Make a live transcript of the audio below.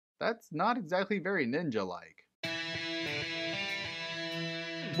That's not exactly very ninja-like.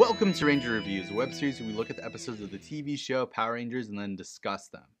 Welcome to Ranger Reviews, a web series where we look at the episodes of the TV show Power Rangers and then discuss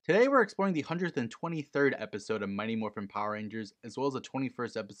them. Today we're exploring the 123rd episode of Mighty Morphin Power Rangers, as well as the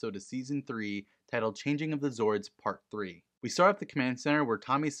 21st episode of Season 3, titled Changing of the Zords Part 3. We start at the command center where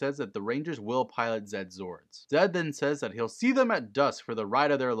Tommy says that the Rangers will pilot Zed's Zords. Zed then says that he'll see them at dusk for the ride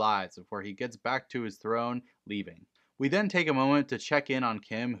of their lives before he gets back to his throne, leaving. We then take a moment to check in on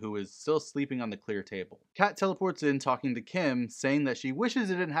Kim, who is still sleeping on the clear table. Kat teleports in talking to Kim, saying that she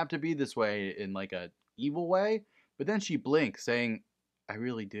wishes it didn't have to be this way in like a evil way, but then she blinks, saying, I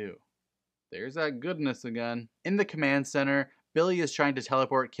really do. There's that goodness again. In the command center, Billy is trying to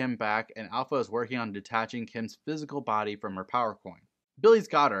teleport Kim back, and Alpha is working on detaching Kim's physical body from her power coin. Billy's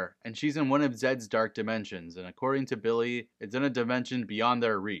got her, and she's in one of Zed's dark dimensions, and according to Billy, it's in a dimension beyond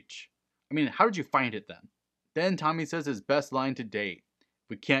their reach. I mean, how did you find it then? Then Tommy says his best line to date. If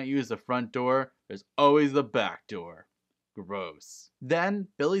we can't use the front door, there's always the back door. Gross. Then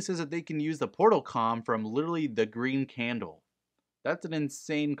Billy says that they can use the portal comm from literally the green candle. That's an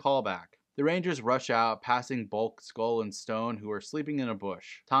insane callback. The Rangers rush out, passing Bulk, Skull, and Stone, who are sleeping in a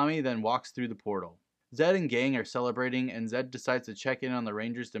bush. Tommy then walks through the portal. Zed and gang are celebrating, and Zed decides to check in on the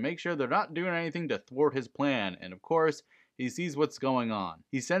Rangers to make sure they're not doing anything to thwart his plan, and of course, he sees what's going on.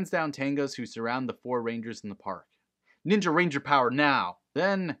 He sends down Tangas who surround the 4 Rangers in the park. Ninja Ranger power now!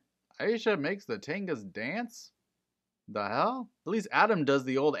 Then, Aisha makes the Tangas dance? The hell? At least Adam does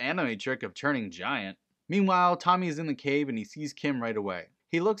the old anime trick of turning giant. Meanwhile, Tommy is in the cave and he sees Kim right away.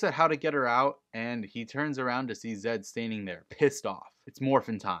 He looks at how to get her out, and he turns around to see Zed standing there, pissed off. It's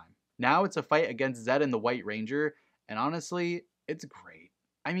morphin' time. Now it's a fight against Zed and the White Ranger, and honestly, it's great.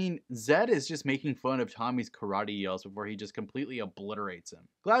 I mean, Zed is just making fun of Tommy's karate yells before he just completely obliterates him.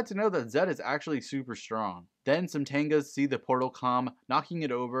 Glad to know that Zed is actually super strong. Then some Tangas see the portal comm, knocking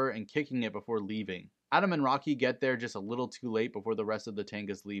it over and kicking it before leaving. Adam and Rocky get there just a little too late before the rest of the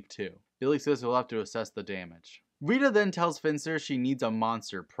Tangas leave too. Billy says he'll have to assess the damage. Rita then tells Finster she needs a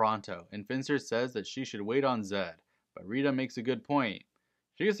monster pronto, and Finster says that she should wait on Zed. But Rita makes a good point.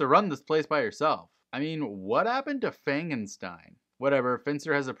 She gets to run this place by herself. I mean, what happened to Fangenstein? Whatever,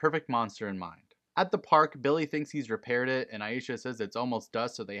 Finster has a perfect monster in mind. At the park, Billy thinks he's repaired it, and Aisha says it's almost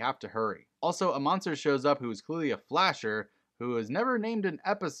dusk, so they have to hurry. Also, a monster shows up who is clearly a flasher, who is never named an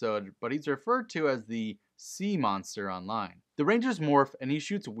episode, but he's referred to as the Sea Monster online. The Rangers morph, and he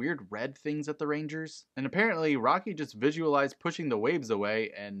shoots weird red things at the Rangers. And apparently, Rocky just visualized pushing the waves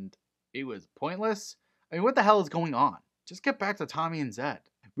away, and it was pointless? I mean, what the hell is going on? Just get back to Tommy and Zed.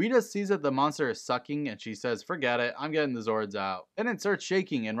 Rita sees that the monster is sucking and she says, forget it, I'm getting the Zords out. Then it starts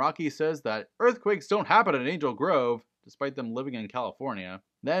shaking and Rocky says that earthquakes don't happen in Angel Grove, despite them living in California.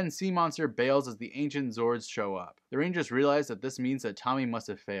 Then Sea Monster bails as the ancient Zords show up. The Rangers realize that this means that Tommy must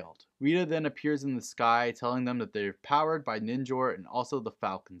have failed. Rita then appears in the sky, telling them that they're powered by Ninjor and also the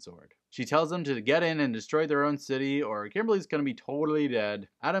Falcon Zord. She tells them to get in and destroy their own city, or Kimberly's gonna be totally dead.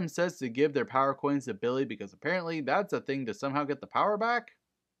 Adam says to give their power coins to Billy because apparently that's a thing to somehow get the power back?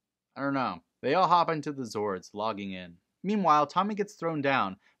 I don't know. They all hop into the Zords, logging in. Meanwhile, Tommy gets thrown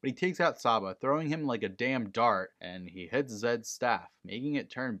down, but he takes out Saba, throwing him like a damn dart, and he hits Zed's staff, making it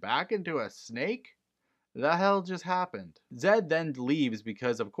turn back into a snake? The hell just happened? Zed then leaves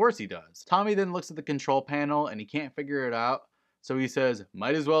because of course he does. Tommy then looks at the control panel and he can't figure it out, so he says,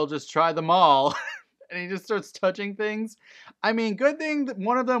 might as well just try them all. And he just starts touching things. I mean, good thing that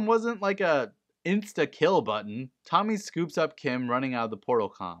one of them wasn't like a insta-kill button. Tommy scoops up Kim running out of the portal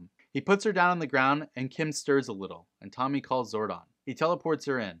comm. He puts her down on the ground, and Kim stirs a little, and Tommy calls Zordon. He teleports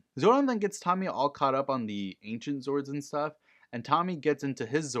her in. Zordon then gets Tommy all caught up on the ancient Zords and stuff, and Tommy gets into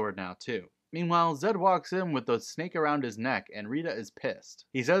his Zord now too. Meanwhile, Zed walks in with the snake around his neck, and Rita is pissed.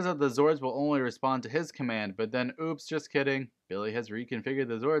 He says that the Zords will only respond to his command, but then, oops, just kidding. Billy has reconfigured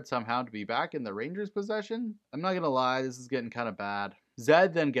the Zords somehow to be back in the Rangers' possession? I'm not gonna lie, this is getting kinda bad.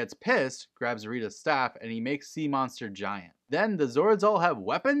 Zed then gets pissed, grabs Rita's staff, and he makes Sea Monster giant. Then the Zords all have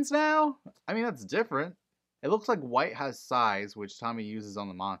weapons now? I mean, that's different. It looks like White has size, which Tommy uses on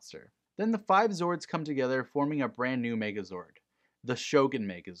the monster. Then the 5 Zords come together, forming a brand new Megazord, the Shogun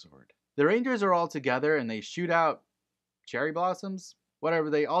Megazord. The Rangers are all together and they shoot out cherry blossoms? Whatever,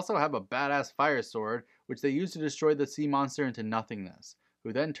 they also have a badass fire sword, which they use to destroy the sea monster into nothingness,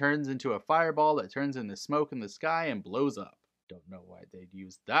 who then turns into a fireball that turns into smoke in the sky and blows up. Don't know why they'd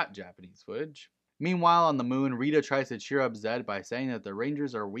use that Japanese footage. Meanwhile, on the moon, Rita tries to cheer up Zed by saying that the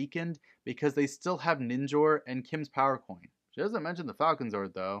Rangers are weakened because they still have Ninjor and Kim's power coin. She doesn't mention the Falcon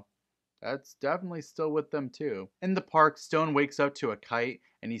Zord though. That's definitely still with them too. In the park, Stone wakes up to a kite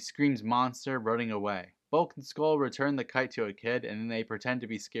and he screams monster, running away. Bulk and Skull return the kite to a kid, and then they pretend to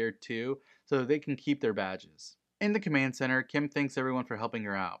be scared too, so that they can keep their badges. In the command center, Kim thanks everyone for helping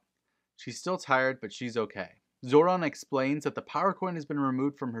her out. She's still tired, but she's okay. Zordon explains that the power coin has been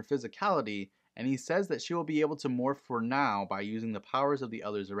removed from her physicality, and he says that she will be able to morph for now by using the powers of the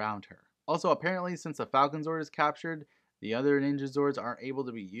others around her. Also, apparently, since the Falcon Zord is captured, the other Ninja Zords aren't able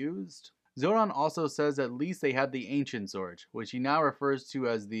to be used. Zordon also says at least they had the Ancient Zord, which he now refers to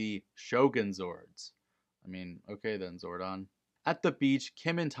as the Shogun Zords. I mean, okay then, Zordon. At the beach,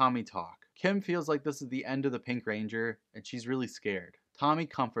 Kim and Tommy talk. Kim feels like this is the end of the Pink Ranger, and she's really scared. Tommy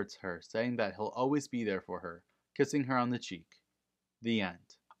comforts her, saying that he'll always be there for her, kissing her on the cheek. The end.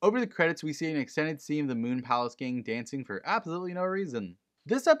 Over the credits, we see an extended scene of the Moon Palace gang dancing for absolutely no reason.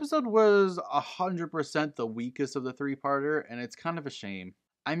 This episode was 100% the weakest of the three-parter, and it's kind of a shame.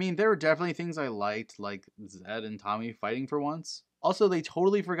 I mean, there were definitely things I liked, like Zed and Tommy fighting for once. Also, they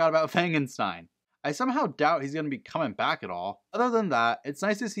totally forgot about Frankenstein. I somehow doubt he's going to be coming back at all. Other than that, it's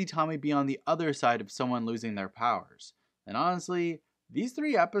nice to see Tommy be on the other side of someone losing their powers. And honestly, these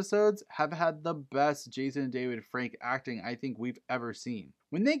 3 episodes have had the best Jason David Frank acting I think we've ever seen.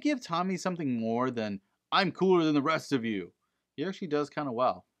 When they give Tommy something more than, "I'm cooler than the rest of you," he actually does kind of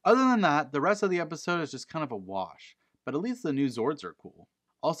well. Other than that, the rest of the episode is just kind of a wash, but at least the new Zords are cool.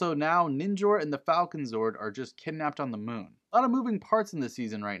 Also, now Ninjor and the Falcon Zord are just kidnapped on the moon. A lot of moving parts in this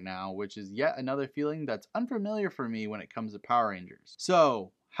season right now, which is yet another feeling that's unfamiliar for me when it comes to Power Rangers.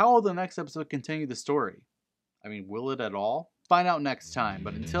 So, how will the next episode continue the story? I mean, will it at all? Find out next time,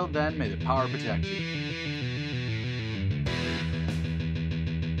 but until then, may the power protect you.